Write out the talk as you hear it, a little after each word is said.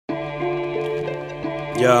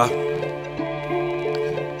Yeah.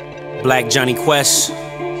 Black Jonny Quest,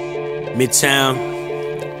 Midtown.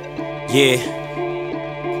 Yeah.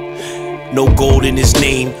 No gold in his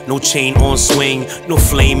name, no chain on swing, no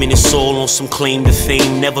flame in his soul on some claim to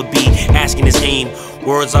fame. Never be asking his aim.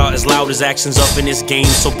 Words are as loud as actions up in this game,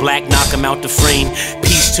 so black knock him out the frame.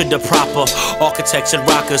 Peace to the proper architects and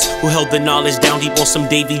rockers who held the knowledge down deep on some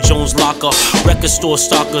Davy Jones locker. Record store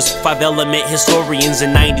stalkers, 5-element historians,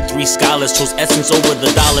 and 93 scholars chose essence over the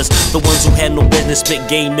dollars. The ones who had no business spit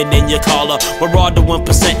gaming in your collar were all the 1%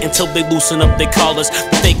 until they loosen up their collars.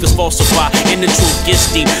 The fakers falsify and the truth gets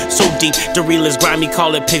deep, so deep the real is grimy,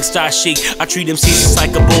 call it pigsty chic. I treat them just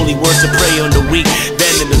like a bully, words to prey on the weak.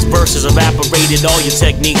 Venomous verses evaporated all your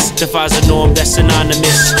techniques. Defies a norm that's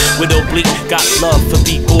synonymous with oblique. Got love for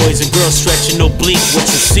b-boys and girls stretching oblique. What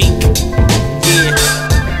you seek, yeah.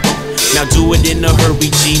 Now do it in a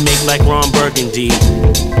hurry, G. Make like Burgandy.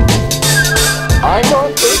 I'm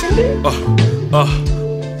on Burgandy?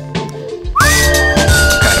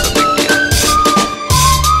 Kind of a big deal.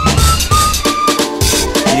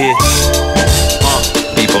 Yeah.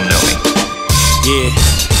 People know me. Yeah.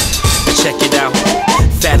 Check it out.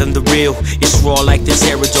 Fathom the real, it's raw like this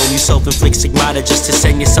aerodrome. You self-inflict stigmata just to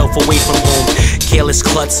send yourself away from home. Careless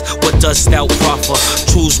klutz, what dost thou proffer?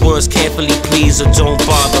 Choose words carefully, please, or don't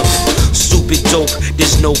bother. Stupid dope,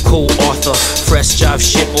 there's no co-author. Fresh jive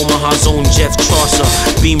shit, Omaha's own Jeff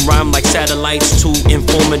Chaucer. Beam rhyme like satellites to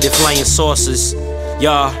informative flying saucers.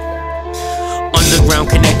 Yeah. Underground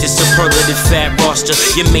connected, superlative fat roster.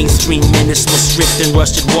 Your mainstream menace more stripped and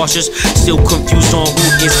rusted washers. Still confused on who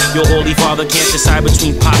is your holy father. Can't decide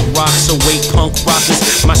between pop rocks or wait punk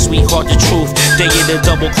rockers. My sweetheart, the truth, they get a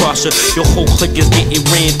double crosser. Your whole clique is getting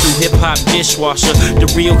ran through hip-hop dishwasher. The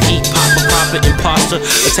real heat, pop a prophet imposter.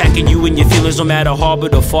 Attacking you and your feelings no matter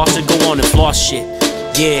Harvard or Foster. Go on and floss shit.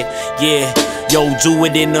 Yeah, yeah. Yo, do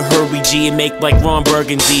it in a hurry, G, and make like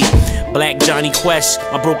Burgandy. Black Jonny Quest,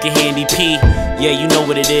 my broken handy P. Yeah, you know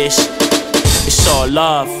what it is. It's all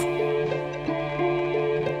love.